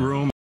great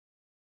room.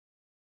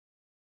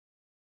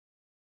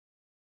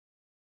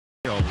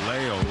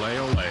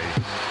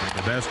 Olay.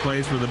 The best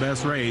place for the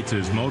best rates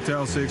is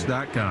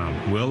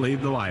Motel6.com. We'll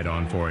leave the light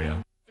on for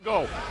you.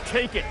 Go.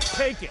 Take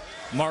it.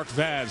 Mark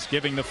Vaz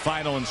giving the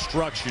final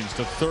instructions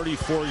to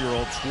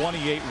 34-year-old,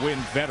 28-win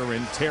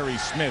veteran Terry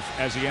Smith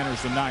as he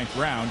enters the 9th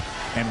round.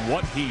 And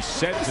what he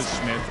said to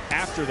Smith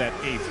after that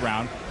 8th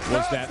round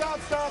was that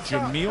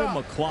Jameel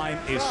McCline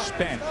is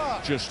spent.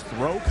 Just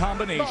throw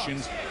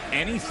combinations.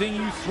 Anything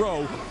you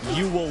throw,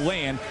 you will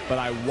land. But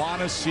I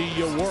want to see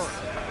you work.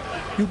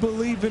 You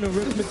believe in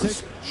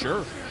arithmetic?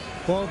 Sure.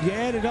 Well, if you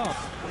add it up,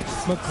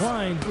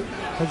 McCline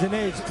has an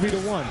edge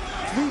 3-1.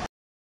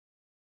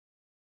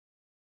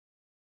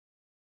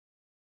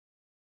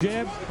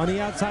 Jab on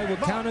the outside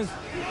with counters,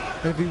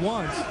 and if he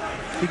wants,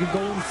 he can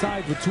go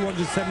inside with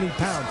 270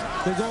 pounds.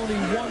 There's only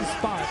one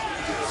spot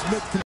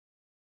Smith can.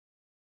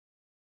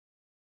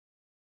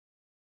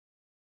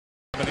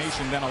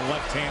 Combination, then a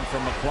left hand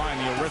from McCline.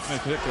 The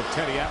arithmetic of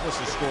Teddy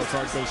Atlas's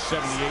scorecard goes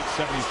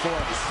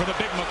 78-74 for the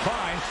big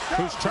McCline,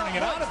 who's turning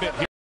it on a bit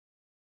here.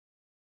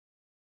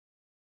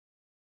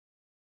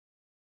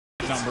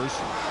 Numbers.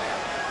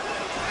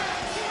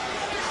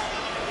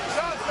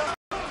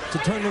 To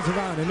turn this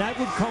around, and that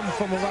would come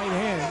from a right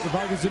hand if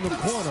I was in the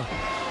corner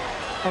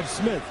of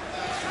Smith.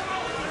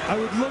 I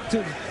would look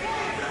to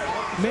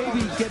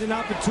maybe get an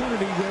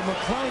opportunity where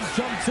McCline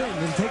jumps in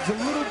and takes a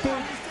little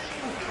bit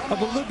of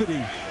a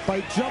liberty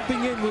by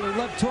jumping in with a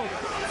left hook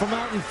from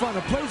out in front,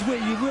 a place where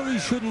you really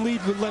shouldn't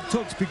lead with left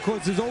hooks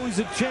because there's always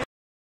a chance.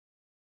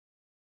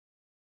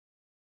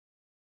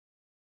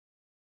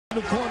 In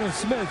the corner of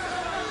Smith,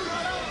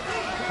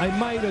 I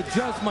might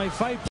adjust my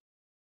fight.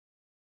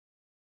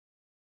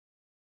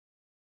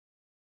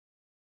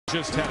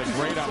 Just had a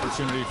great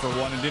opportunity for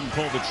one and didn't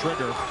pull the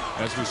trigger,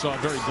 as we saw a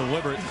very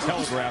deliberate and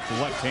telegraphed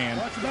left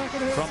hand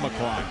from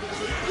McCline.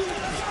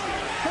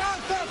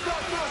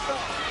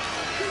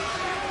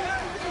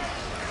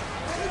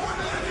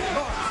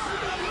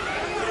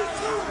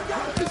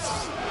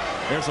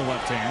 There's a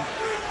left hand.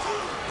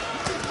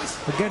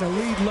 Again, a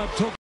lead left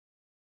hook.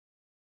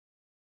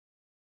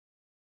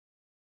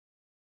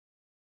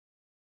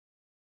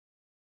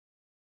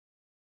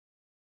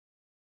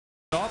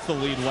 Off the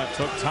lead left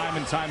hook time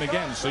and time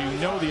again, so you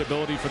know the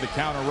ability for the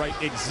counter right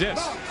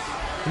exists.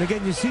 And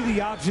again, you see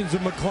the options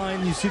of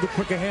McCline, you see the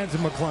quicker hands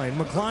of McCline.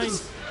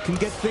 McCline can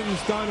get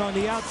things done on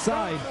the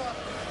outside.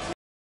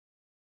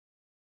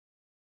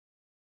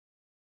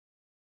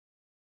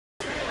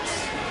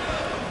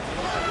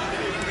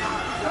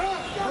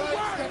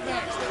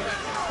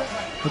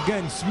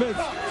 Again, Smith,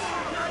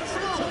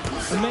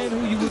 a man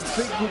who you would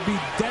think would be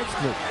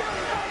desperate,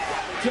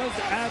 just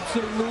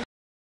absolutely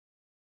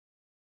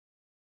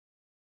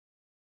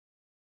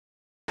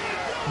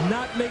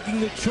not making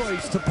the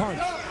choice to punch.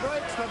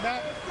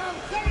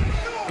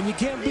 And you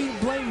can't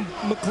blame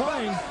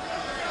McCline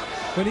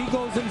when he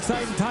goes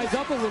inside and ties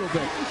up a little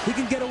bit. He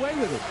can get away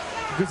with it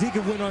because he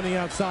can win on the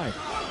outside.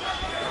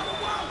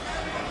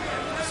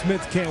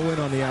 Smith can't win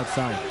on the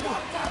outside.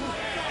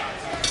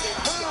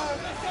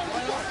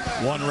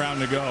 1 round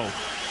to go.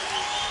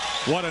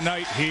 What a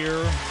night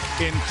here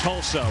in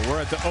Tulsa. We're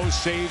at the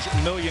Osage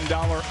 $1 Million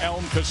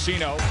Elm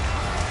Casino,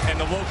 and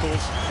the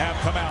locals have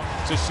come out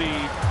to see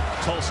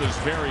Tulsa's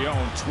very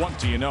own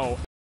 20-0.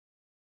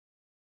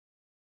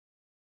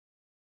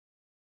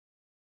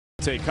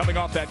 Coming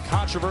off that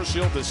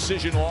controversial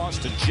decision loss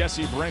to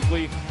Jesse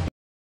Brinkley.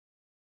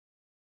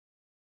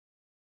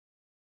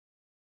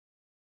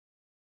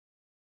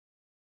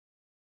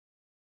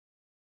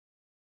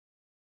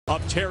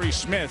 Up Terry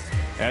Smith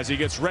as he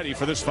gets ready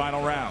for this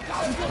final round.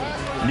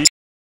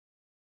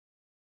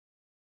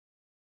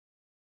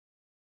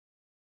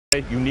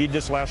 You need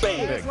this last round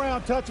big. Last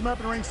round, touch him up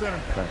in the ring center.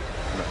 Okay.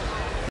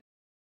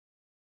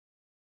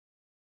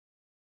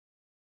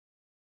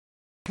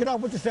 Get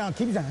off with the sound.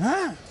 Keep saying,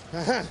 huh?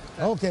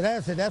 Okay,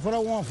 that's it. That's what I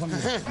want from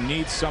you.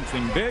 Needs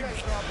something big.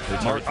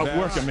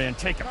 Outwork him, man.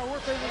 Take him.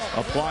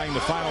 Applying the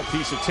final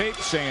piece of tape,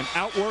 saying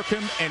outwork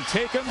him and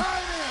take him.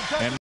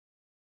 And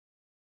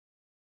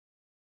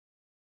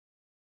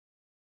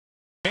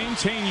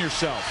maintain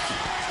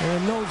yourself.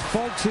 And those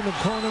folks in the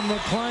corner of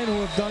McCline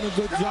who have done a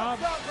good job.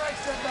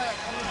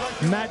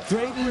 Matt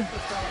Drayton,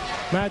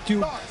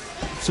 Matthew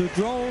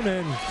Cedrone,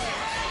 and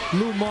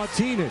Lou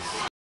Martinez.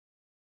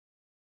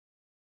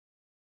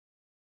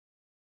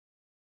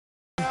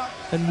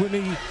 And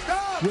Willie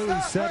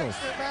Settle.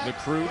 The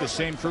crew, the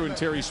same crew in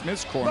Terry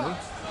Smith's corner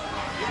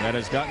that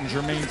has gotten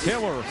Jermaine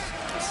Taylor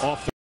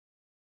off the...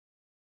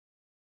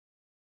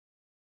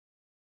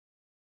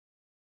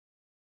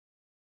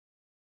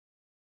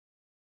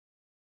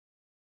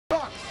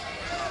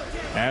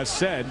 As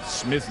said,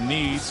 Smith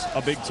needs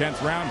a big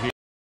 10th round here.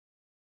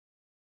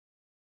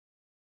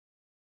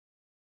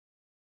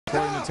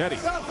 According to Teddy.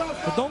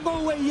 But don't go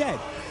away yet,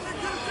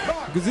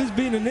 because this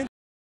being an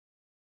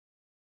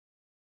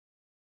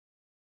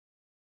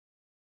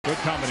good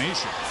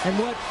combination. And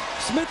what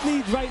Smith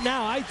needs right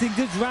now, I think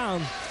this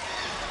round,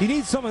 he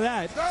needs some of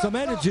that, some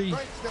energy,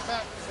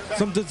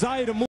 some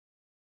desire to move.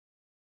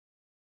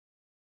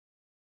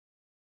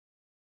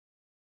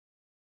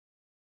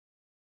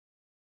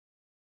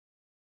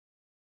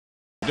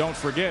 Don't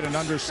forget, an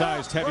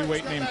undersized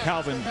heavyweight named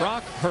Calvin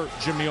Brock hurt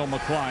Jameel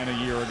McCline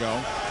a year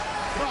ago.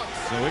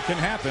 So it can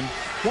happen.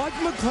 Watch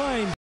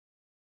McCline.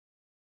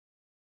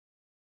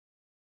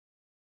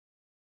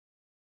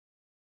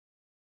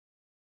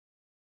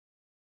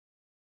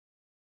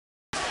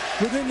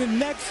 Within the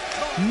next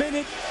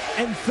minute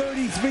and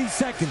 33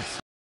 seconds.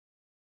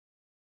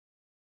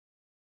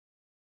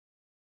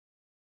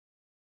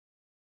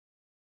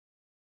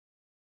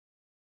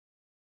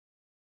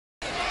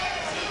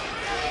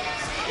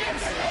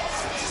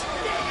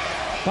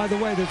 By the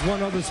way, there's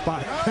one other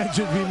spot that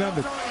should be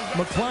remembered.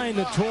 McCline,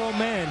 the tall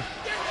man,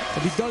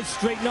 if he does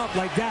straighten up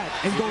like that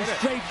and go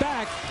straight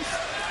back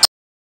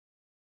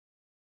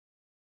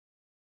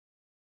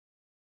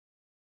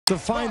to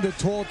find the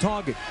tall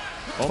target.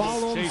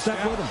 Follow him,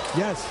 step with him.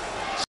 Yes.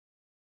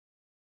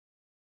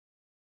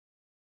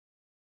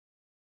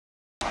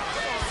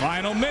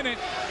 Final minute.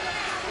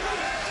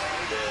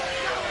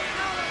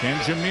 Can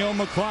Jameel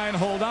McCline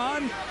hold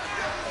on?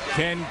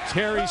 Can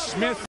Terry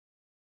Smith?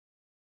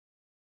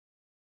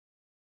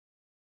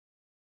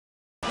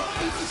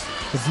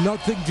 If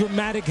nothing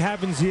dramatic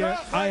happens here,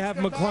 I have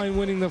McCline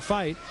winning the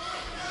fight.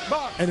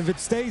 And if it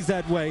stays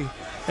that way,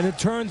 and it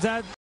turns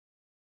out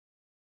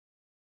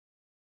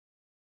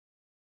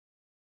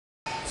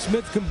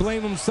Smith can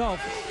blame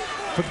himself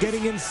for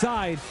getting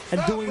inside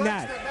and doing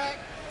that,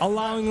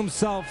 allowing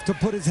himself to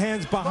put his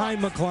hands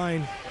behind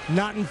McCline,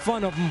 not in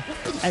front of him,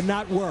 and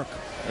not work.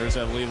 There's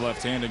that lead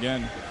left hand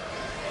again.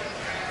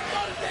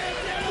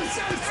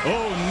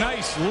 Oh,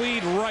 nice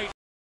lead right.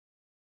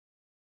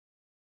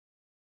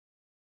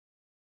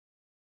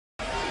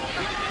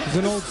 There's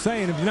an old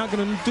saying, if you're not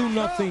going to do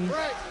nothing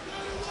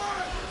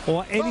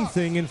or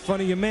anything in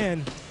front of your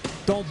man,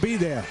 don't be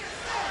there.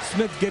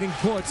 Smith getting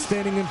caught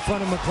standing in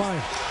front of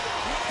McCline.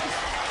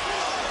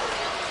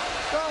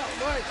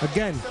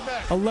 Again,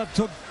 a left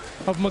hook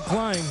of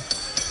McCline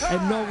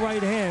and no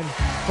right hand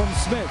from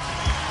Smith.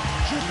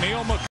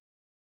 Jameel McCline.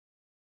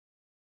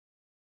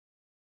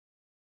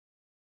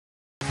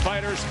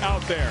 Fighters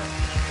out there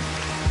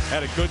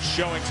had a good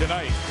showing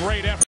tonight.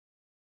 Great effort.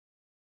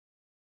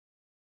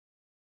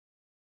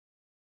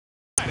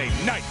 Friday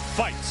night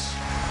fights.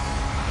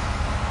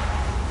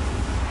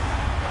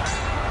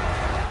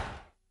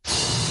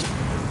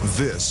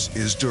 This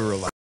is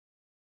Duralac.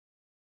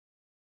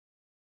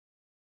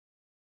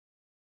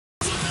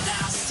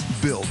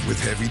 Built with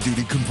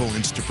heavy-duty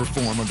components to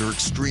perform under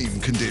extreme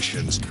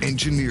conditions.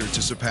 Engineered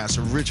to surpass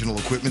original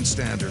equipment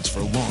standards for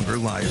longer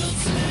life.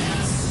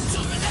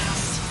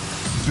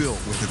 Built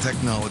with the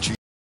technology.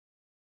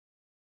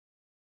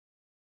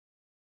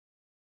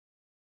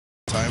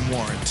 Time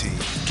warranty.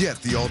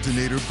 Get the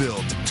alternator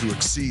built to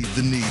exceed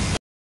the need.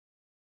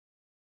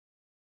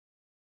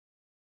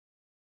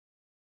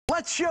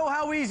 Let's show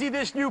how easy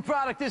this new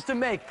product is to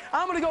make.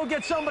 I'm gonna go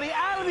get somebody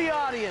out of the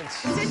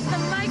audience. It's the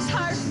Mike's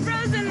Hard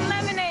Frozen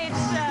Lemonade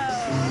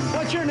Show.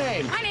 What's your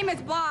name? My name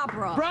is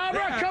Barbara.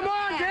 Barbara, come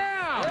on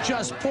down.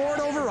 Just pour it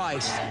over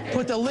ice,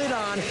 put the lid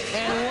on,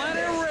 and let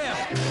it rip.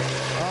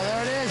 Oh,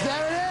 there it is,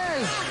 there it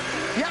is.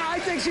 Yeah, I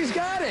think she's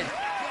got it.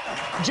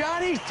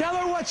 Johnny, tell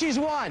her what she's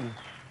won.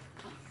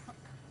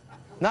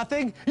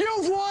 Nothing?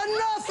 You've won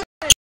nothing!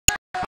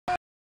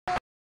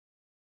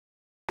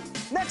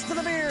 Next to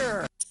the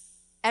beer.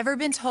 Ever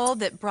been told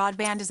that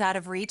broadband is out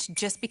of reach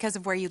just because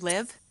of where you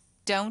live?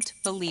 Don't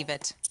believe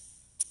it.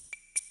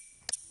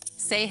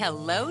 Say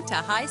hello to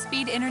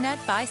high-speed internet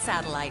by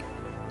satellite.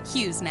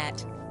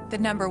 HughesNet, the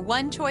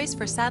 #1 choice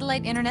for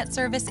satellite internet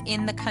service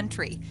in the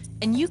country.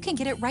 And you can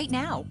get it right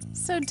now.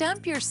 So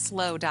dump your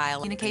slow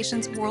dial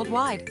communications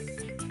worldwide.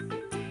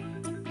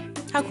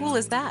 How cool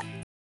is that?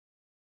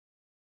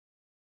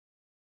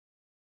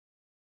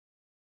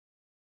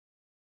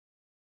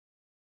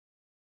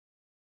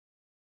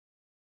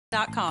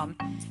 .com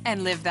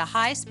and live the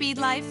high-speed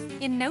life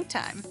in no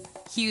time.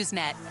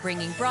 HughesNet,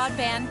 bringing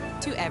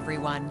broadband to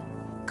everyone.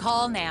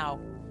 Call now.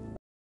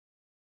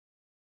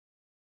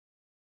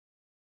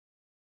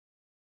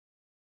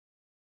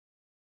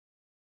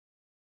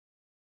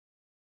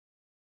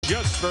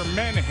 Just for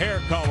men hair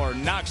color,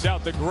 knocks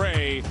out the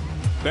gray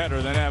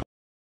better than ever.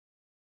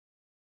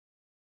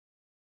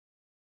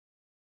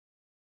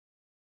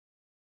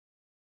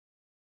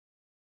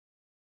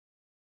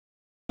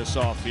 This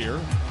off here.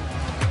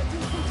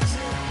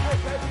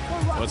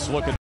 Let's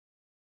look at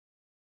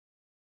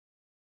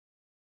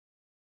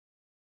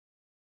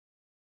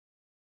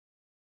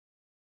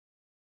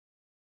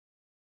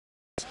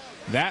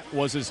that.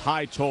 Was his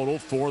high total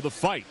for the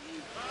fight.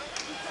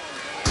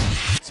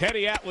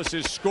 Teddy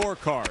Atlas's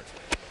scorecard.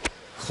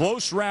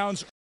 Close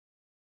rounds.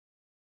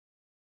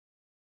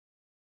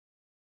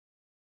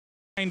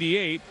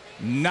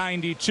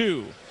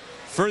 98-92.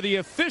 For the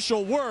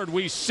official word,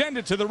 we send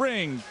it to the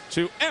ring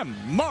to M.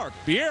 Mark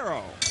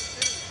Biero.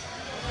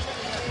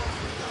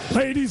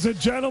 Ladies and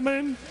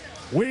gentlemen,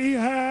 we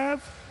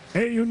have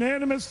a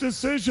unanimous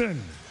decision.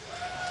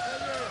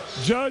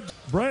 Judge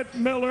Brett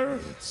Miller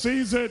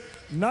sees it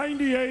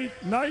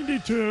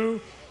 98-92,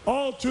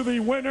 all to the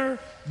winner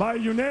by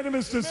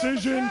unanimous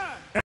decision.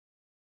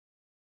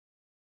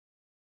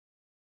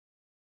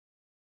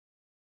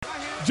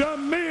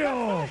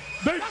 Jameel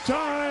Big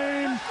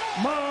Time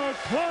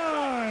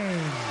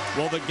McCline.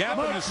 Well, the gap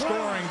in the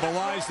scoring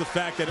belies the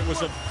fact that it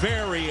was a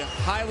very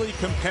highly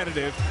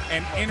competitive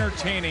and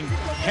entertaining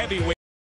heavyweight.